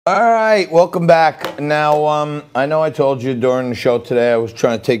All right, welcome back. Now, I know I told you during the show today I was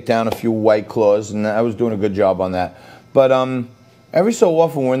trying to take down a few White Claws, and I was doing a good job on that. But every so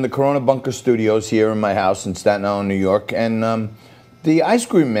often we're in the Corona Bunker Studios here in my house in Staten Island, New York, and the ice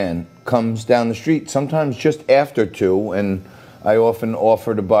cream man comes down the street, sometimes just after 2, and I often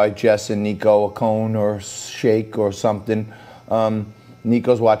offer to buy Jess and Nico a cone or shake or something.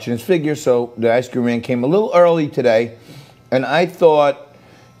 Nico's watching his figure, so the ice cream man came a little early today, and I thought,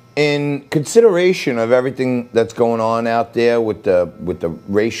 in consideration of everything that's going on out there with the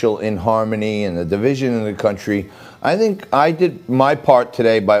racial inharmony and the division in the country, I think I did my part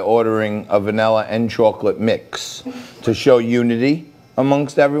today by ordering a vanilla and chocolate mix to show unity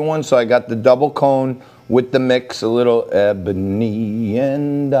amongst everyone. So I got the double cone with the mix, a little ebony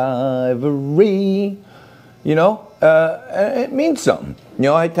and ivory. You know, it means something. You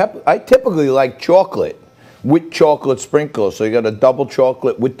know, I typically like chocolate with chocolate sprinkles. So you got a double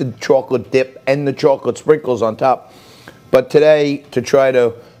chocolate with the chocolate dip and the chocolate sprinkles on top. But today, to try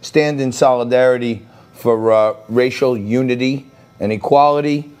to stand in solidarity for racial unity and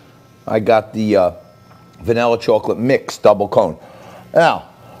equality, I got the vanilla chocolate mix double cone. Now,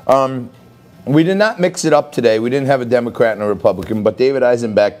 we did not mix it up today. We didn't have a Democrat and a Republican, but David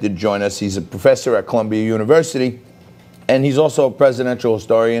Eisenbach did join us. He's a professor at Columbia University, and he's also a presidential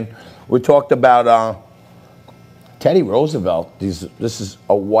historian. We talked about Teddy Roosevelt. This is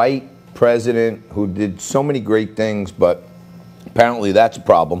a white president who did so many great things, but apparently that's a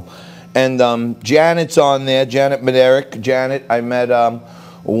problem. And Janet's on there, Janet Mederick. Janet, I met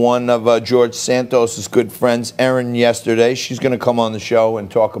one of George Santos's good friends, Erin, yesterday. She's going to come on the show and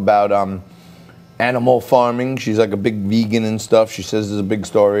talk about animal farming. She's like a big vegan and stuff. She says there's a big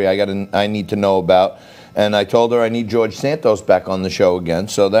story I need to know about. And I told her I need George Santos back on the show again,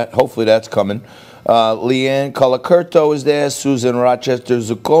 so that hopefully that's coming. Leanne Colacurto is there, Susan Rochester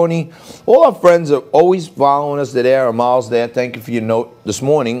Zucconi. All our friends are always following us. They're there. Amal's there. Thank you for your note this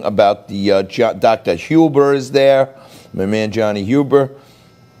morning about the Dr. Huber is there, my man Johnny Huber.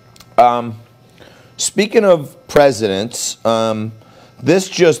 Speaking of presidents, this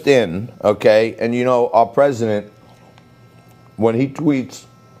just in, okay, and you know our president, when he tweets,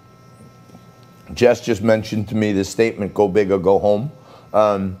 Jess just mentioned to me this statement, go big or go home.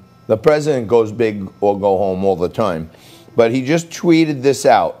 The president goes big or go home all the time. But he just tweeted this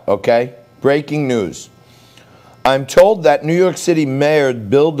out, okay? Breaking news. I'm told that New York City Mayor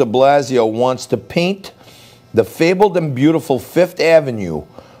Bill de Blasio wants to paint the fabled and beautiful Fifth Avenue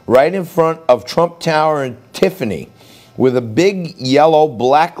right in front of Trump Tower and Tiffany with a big yellow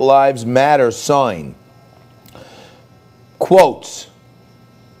Black Lives Matter sign. Quotes,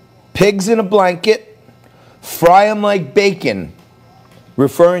 pigs in a blanket, fry 'em like bacon,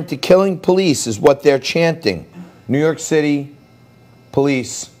 referring to killing police is what they're chanting. New York City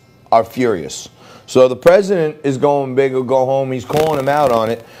police are furious. So the president is going big or go home. He's calling them out on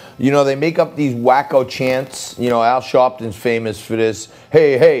it. You know, they make up these wacko chants. You know, Al Sharpton's famous for this.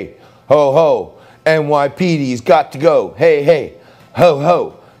 Hey, hey, ho, ho. NYPD's got to go. Hey, hey, ho,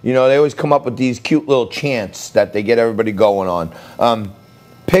 ho. You know, they always come up with these cute little chants that they get everybody going on.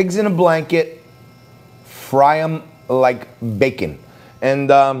 Pigs in a blanket, fry them like bacon. And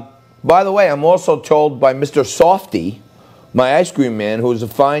by the way, I'm also told by Mr. Softee, my ice cream man, who's a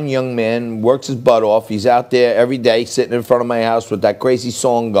fine young man, works his butt off. He's out there every day sitting in front of my house with that crazy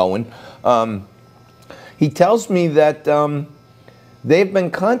song going. He tells me that they've been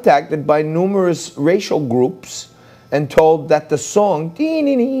contacted by numerous racial groups and told that the song,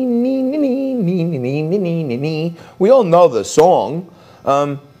 we all know the song.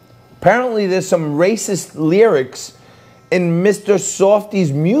 Apparently there's some racist lyrics in Mr.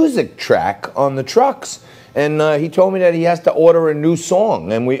 Softee's music track on the trucks. And he told me that he has to order a new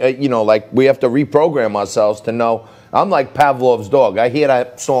song. And we, you know, like we have to reprogram ourselves to know. I'm like Pavlov's dog. I hear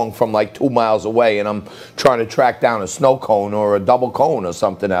that song from like 2 miles away and I'm trying to track down a snow cone or a double cone or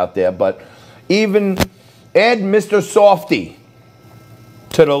something out there. But even add Mr. Softee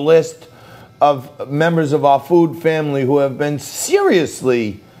to the list of members of our food family who have been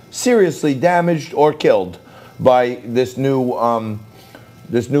seriously damaged or killed by this new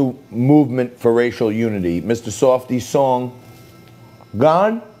movement for racial unity. Mr. Softee's song,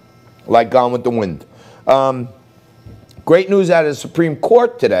 Gone, like Gone with the Wind. Great news out of the Supreme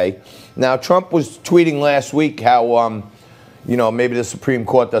Court today. Now, Trump was tweeting last week how, you know, maybe the Supreme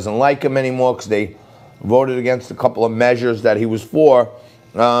Court doesn't like him anymore because they voted against a couple of measures that he was for.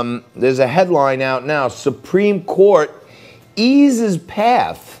 There's a headline out now, Supreme Court eases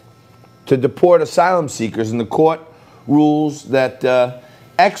path to deport asylum seekers, and the court rules that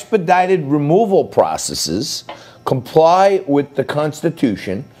expedited removal processes comply with the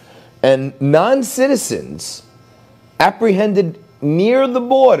Constitution And non-citizens apprehended near the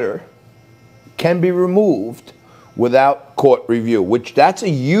border can be removed without court review, which that's a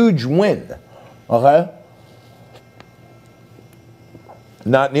huge win, okay?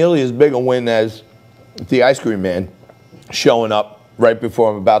 Not nearly as big a win as the ice cream man showing up right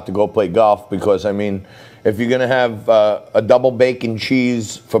before I'm about to go play golf, because, I mean, if you're going to have a double bacon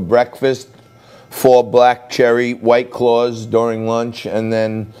cheese for breakfast, 4 black cherry White Claws during lunch, and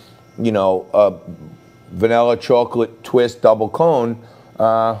then, you know, a vanilla chocolate twist double cone,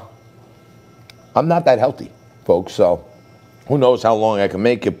 I'm not that healthy, folks, so who knows how long I can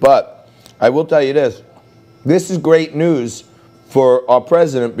make it. But I will tell you this. This is great news for our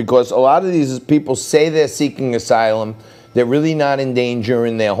president, because a lot of these people say they're seeking asylum. They're really not in danger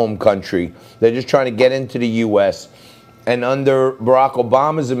in their home country. They're just trying to get into the U.S. And under Barack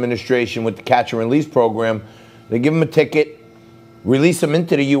Obama's administration with the catch and release program, they give them a ticket, release them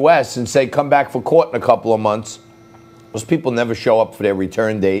into the U.S. and say, come back for court in a couple of months. Those people never show up for their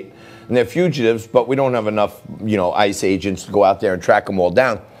return date. And they're fugitives, but we don't have enough, you know, ICE agents to go out there and track them all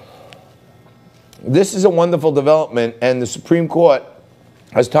down. This is a wonderful development, and the Supreme Court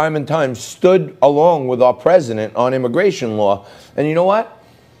has time and time stood along with our president on immigration law. And you know what?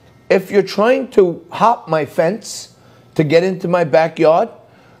 If you're trying to hop my fence to get into my backyard,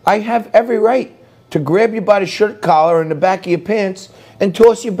 I have every right to grab you by the shirt collar and the back of your pants and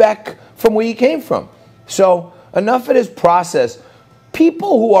toss you back from where you came from. So enough of this process.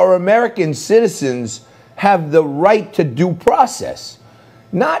 People who are American citizens have the right to due process,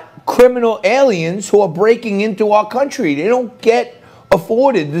 not criminal aliens who are breaking into our country. They don't get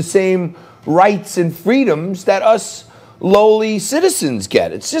afforded the same rights and freedoms that us lowly citizens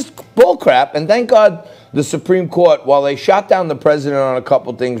get. It's just bullcrap. And thank God the Supreme Court, while they shot down the president on a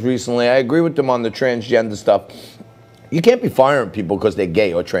couple things recently, I agree with them on the transgender stuff. You can't be firing people because they're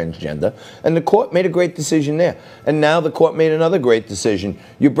gay or transgender. And the court made a great decision there. And now the court made another great decision.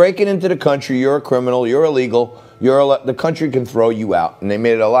 You're breaking into the country, you're a criminal, you're illegal, the country can throw you out. And they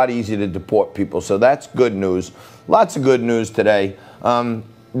made it a lot easier to deport people. So that's good news. Lots of good news today. The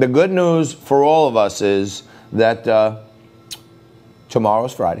good news for all of us is that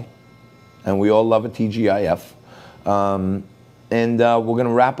tomorrow's Friday, and we all love a TGIF. And we're going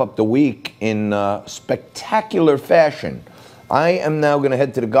to wrap up the week in spectacular fashion. I am now going to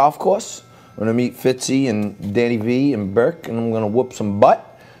head to the golf course. I'm going to meet Fitzy and Danny V and Burke, and I'm going to whoop some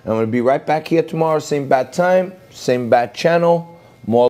butt. And I'm going to be right back here tomorrow, same bat time, same bat channel.